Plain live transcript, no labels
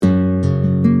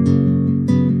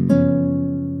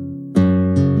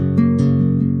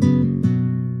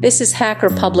This is Hacker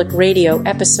Public Radio,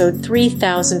 episode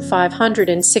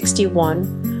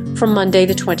 3561, from Monday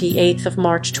the 28th of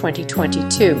March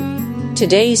 2022.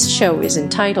 Today's show is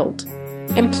entitled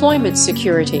Employment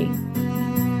Security.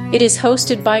 It is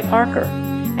hosted by Archer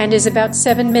and is about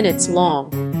 7 minutes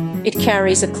long. It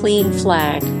carries a clean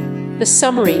flag. The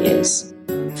summary is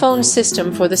Phone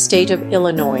System for the State of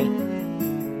Illinois.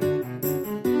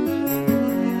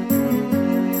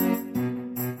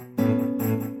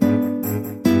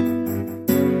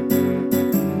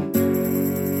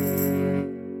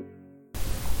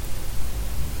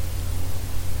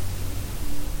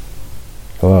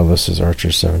 Hello, this is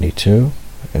Archer72,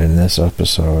 and in this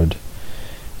episode,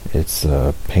 it's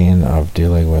the pain of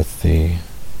dealing with the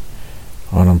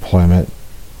unemployment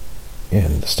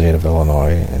in the state of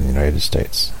Illinois and the United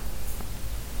States.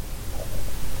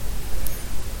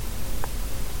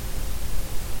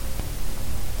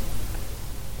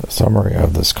 The summary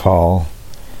of this call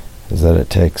is that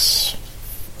it takes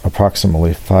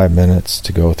approximately 5 minutes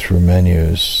to go through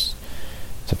menus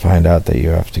to find out that you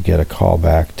have to get a call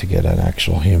back to get an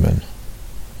actual human.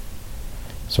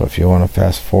 So if you want to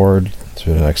fast forward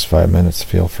through the next 5 minutes,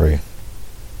 feel free.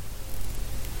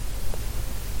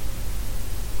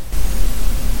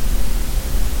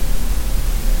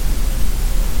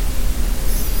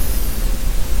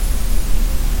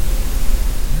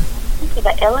 To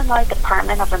the Illinois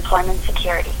Department of Employment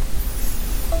Security.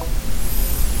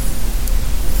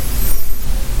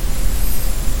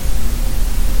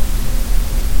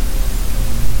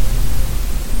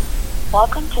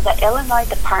 Welcome to the Illinois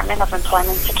Department of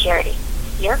Employment Security.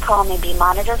 Your call may be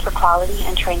monitored for quality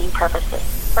and training purposes.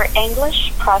 For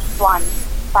English, press 1.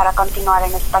 Para continuar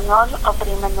en español,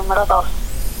 oprime el número 2.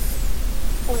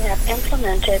 We have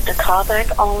implemented the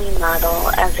callback-only model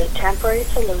as a temporary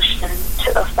solution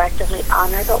to effectively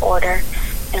honor the order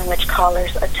in which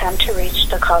callers attempt to reach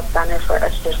the call center for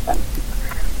assistance.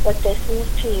 What this means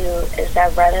to you is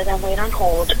that rather than wait on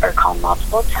hold or call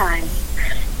multiple times,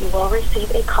 you will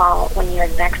receive a call when you are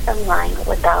next in line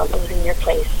without losing your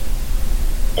place.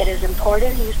 It is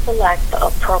important you select the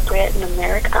appropriate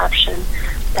numeric option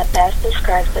that best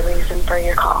describes the reason for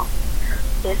your call.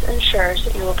 This ensures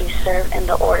you will be served in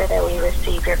the order that we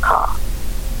receive your call.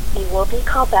 You will be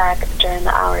called back during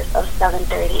the hours of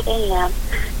 7:30 a.m.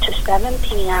 to 7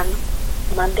 p.m.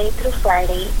 Monday through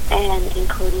Friday and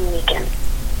including weekends.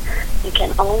 You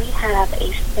can only have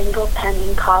a single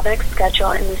pending callback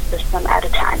schedule in the system at a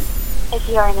time. If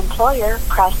you are an employer,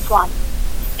 press 1.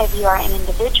 If you are an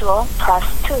individual, press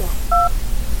 2.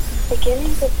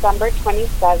 Beginning December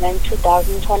 27,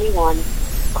 2021,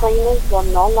 claimants will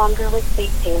no longer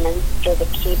receive payments through the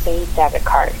KeyBank debit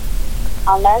card.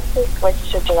 Unless they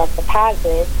switch to direct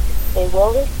deposit, they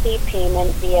will receive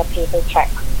payment via paper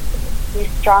check. We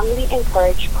strongly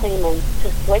encourage claimants to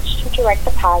switch to direct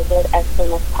deposit as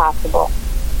soon as possible.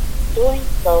 Doing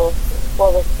so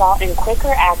will result in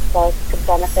quicker access to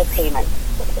benefit payments.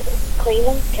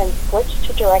 Claimants can switch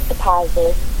to direct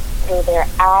deposit through their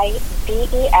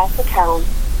IDES account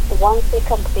once they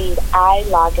complete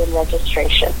iLogin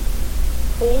registration.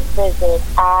 Please visit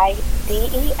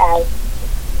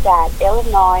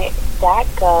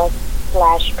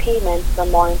ides.illinois.gov/payments for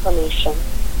more information.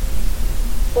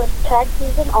 With tax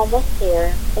season almost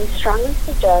here, we strongly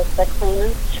suggest that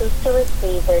claimants choose to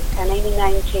receive their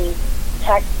 1099-G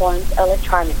tax forms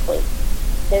electronically.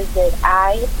 Visit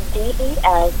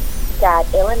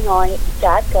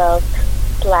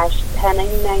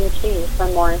ides.illinois.gov/1099-G for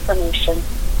more information.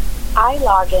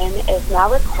 iLogin is now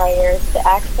required to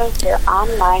access your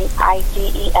online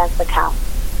IDES account.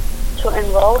 To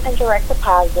enroll in direct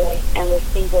deposit and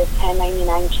receive your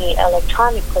 1099-G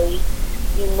electronically,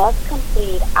 you must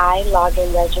complete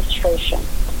iLogin registration.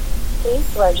 Please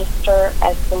register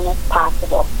as soon as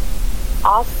possible.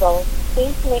 Also,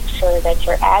 please make sure that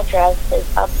your address is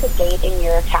up to date in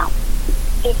your account.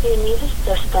 If you need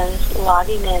assistance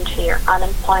logging into your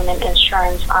unemployment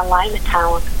insurance online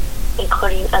account,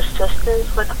 including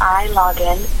assistance with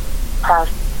iLogin, press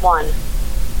 1.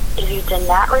 If you did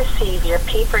not receive your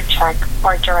paper check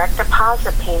or direct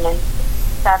deposit payment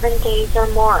 7 days or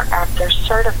more after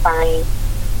certifying,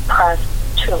 press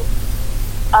 2.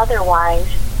 Otherwise,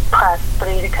 press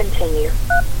 3 to continue.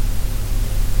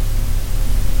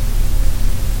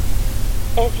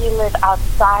 If you live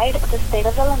outside the state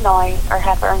of Illinois or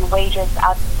have earned wages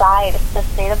outside the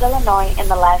state of Illinois in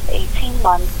the last 18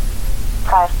 months,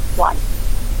 press 1.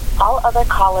 All other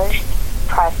callers,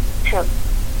 press 2.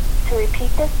 To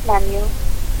repeat this menu,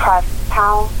 press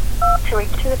pound. To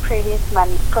reach to the previous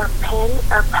menu for PIN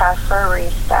or password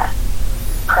reset,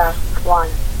 press 1.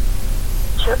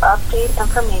 To To update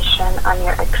information on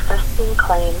your existing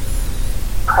claim,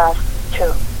 press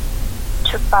 2.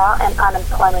 To file an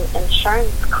unemployment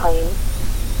insurance claim,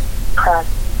 press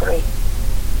 3.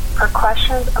 For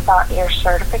questions about your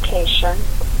certification,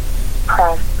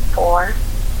 press 4.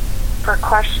 For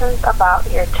questions about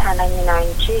your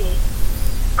 1099-G,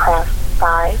 press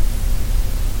 5.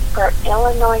 For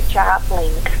Illinois Job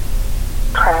Link,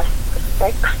 press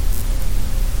 6.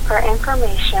 For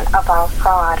information about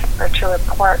fraud or to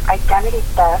report identity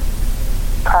theft,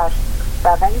 press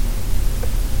 7.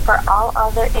 For all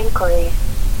other inquiries,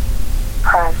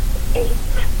 press 8.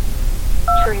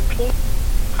 To repeat,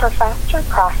 for faster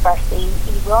processing,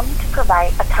 you will need to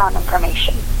provide account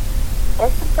information.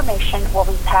 This information will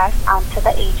be passed on to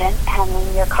the agent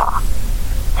handling your call.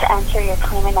 To enter your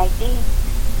claimant ID,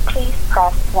 please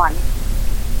press 1.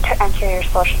 To enter your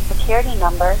Social Security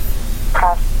number,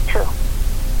 press 2.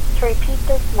 To repeat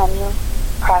this menu,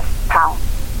 press pound.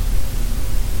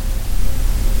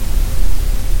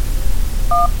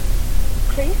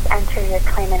 Please enter your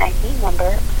claimant ID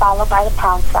number followed by the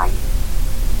pound sign.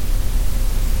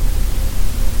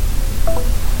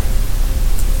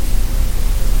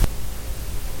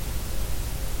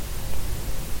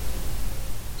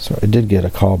 So I did get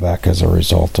a call back as a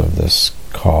result of this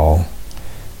call.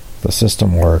 The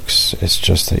system works, it's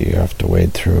just that you have to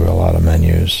wade through a lot of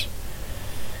menus.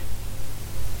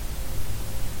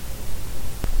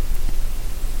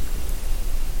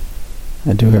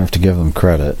 I do have to give them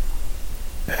credit.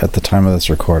 At the time of this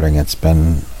recording, it's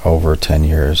been over 10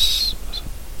 years,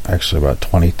 actually about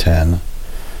 2010,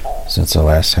 since I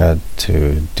last had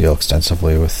to deal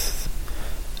extensively with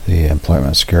the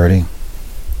employment security.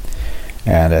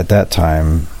 And at that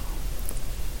time,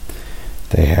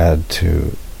 they had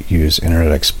to use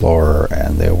Internet Explorer,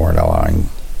 and they weren't allowing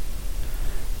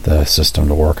the system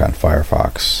to work on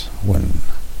Firefox when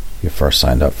you first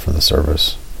signed up for the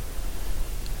service.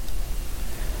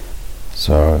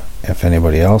 So if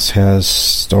anybody else has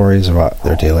stories about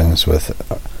their dealings with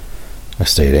a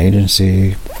state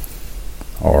agency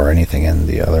or anything in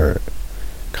the other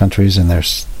countries in their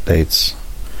states,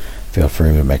 feel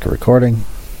free to make a recording.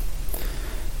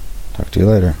 Talk to you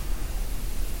later.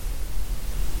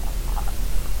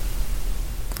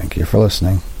 Thank you for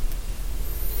listening.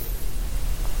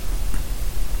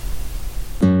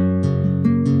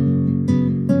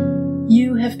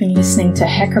 You have been listening to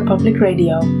Hacker Public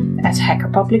Radio at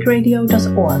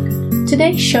hackerpublicradio.org.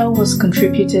 Today's show was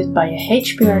contributed by a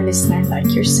HPR listener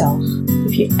like yourself.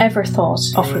 If you ever thought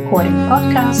of recording a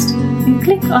podcast, then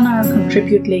click on our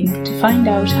contribute link to find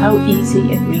out how easy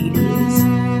it really is.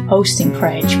 Hosting for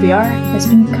HPR has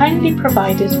been kindly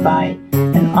provided by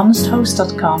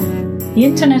anhonesthost.com, the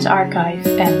Internet Archive,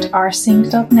 and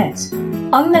rsync.net.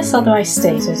 Unless otherwise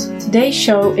stated, today's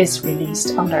show is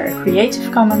released under a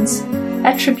Creative Commons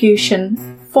Attribution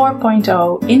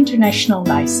 4.0 International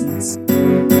License.